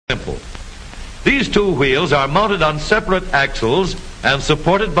Simple. These two wheels are mounted on separate axles and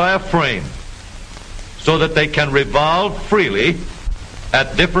supported by a frame so that they can revolve freely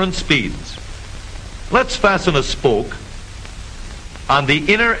at different speeds. Let's fasten a spoke on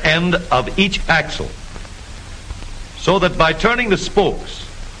the inner end of each axle so that by turning the spokes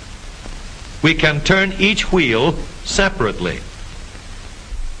we can turn each wheel separately.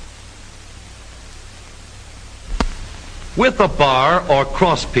 With a bar or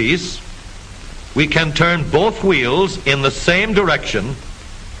crosspiece, we can turn both wheels in the same direction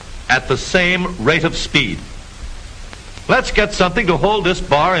at the same rate of speed. Let's get something to hold this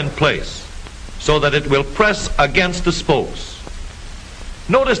bar in place so that it will press against the spokes.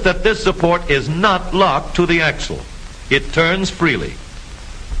 Notice that this support is not locked to the axle. It turns freely.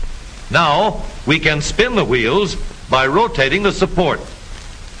 Now we can spin the wheels by rotating the support.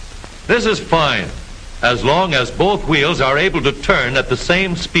 This is fine as long as both wheels are able to turn at the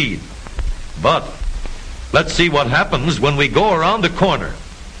same speed. But let's see what happens when we go around the corner.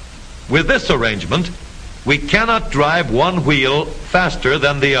 With this arrangement, we cannot drive one wheel faster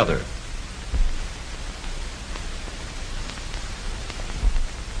than the other.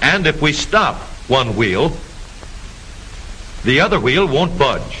 And if we stop one wheel, the other wheel won't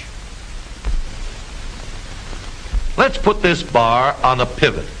budge. Let's put this bar on a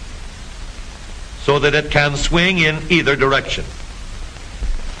pivot so that it can swing in either direction.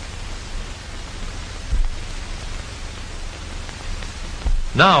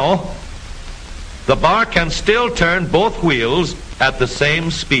 Now, the bar can still turn both wheels at the same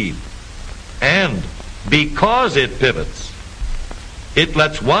speed. And because it pivots, it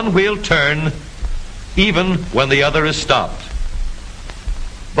lets one wheel turn even when the other is stopped.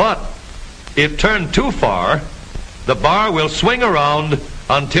 But if turned too far, the bar will swing around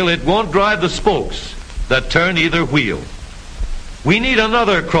until it won't drive the spokes that turn either wheel. We need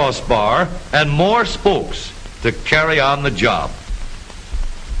another crossbar and more spokes to carry on the job.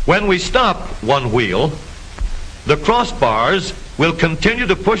 When we stop one wheel, the crossbars will continue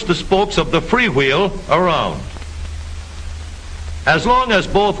to push the spokes of the free wheel around. As long as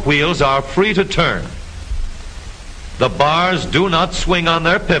both wheels are free to turn, the bars do not swing on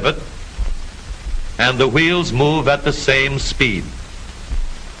their pivot and the wheels move at the same speed.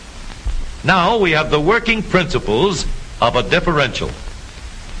 Now we have the working principles of a differential.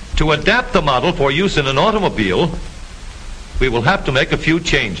 To adapt the model for use in an automobile, we will have to make a few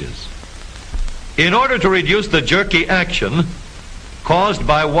changes. In order to reduce the jerky action caused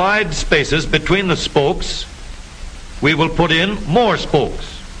by wide spaces between the spokes, we will put in more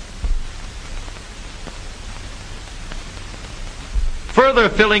spokes. Further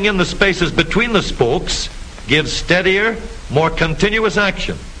filling in the spaces between the spokes gives steadier, more continuous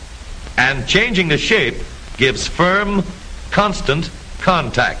action, and changing the shape gives firm, constant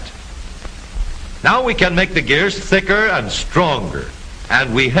contact. Now we can make the gears thicker and stronger,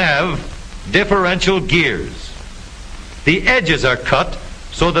 and we have differential gears. The edges are cut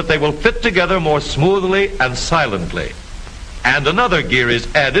so that they will fit together more smoothly and silently, and another gear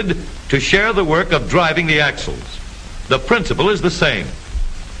is added to share the work of driving the axles. The principle is the same.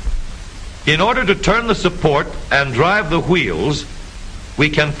 In order to turn the support and drive the wheels, we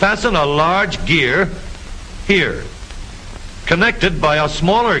can fasten a large gear here, connected by a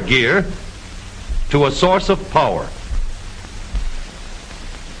smaller gear to a source of power.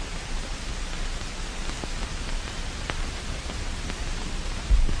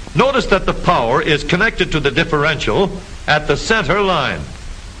 Notice that the power is connected to the differential at the center line.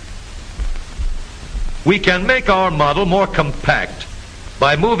 We can make our model more compact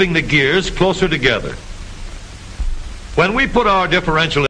by moving the gears closer together. When we put our differential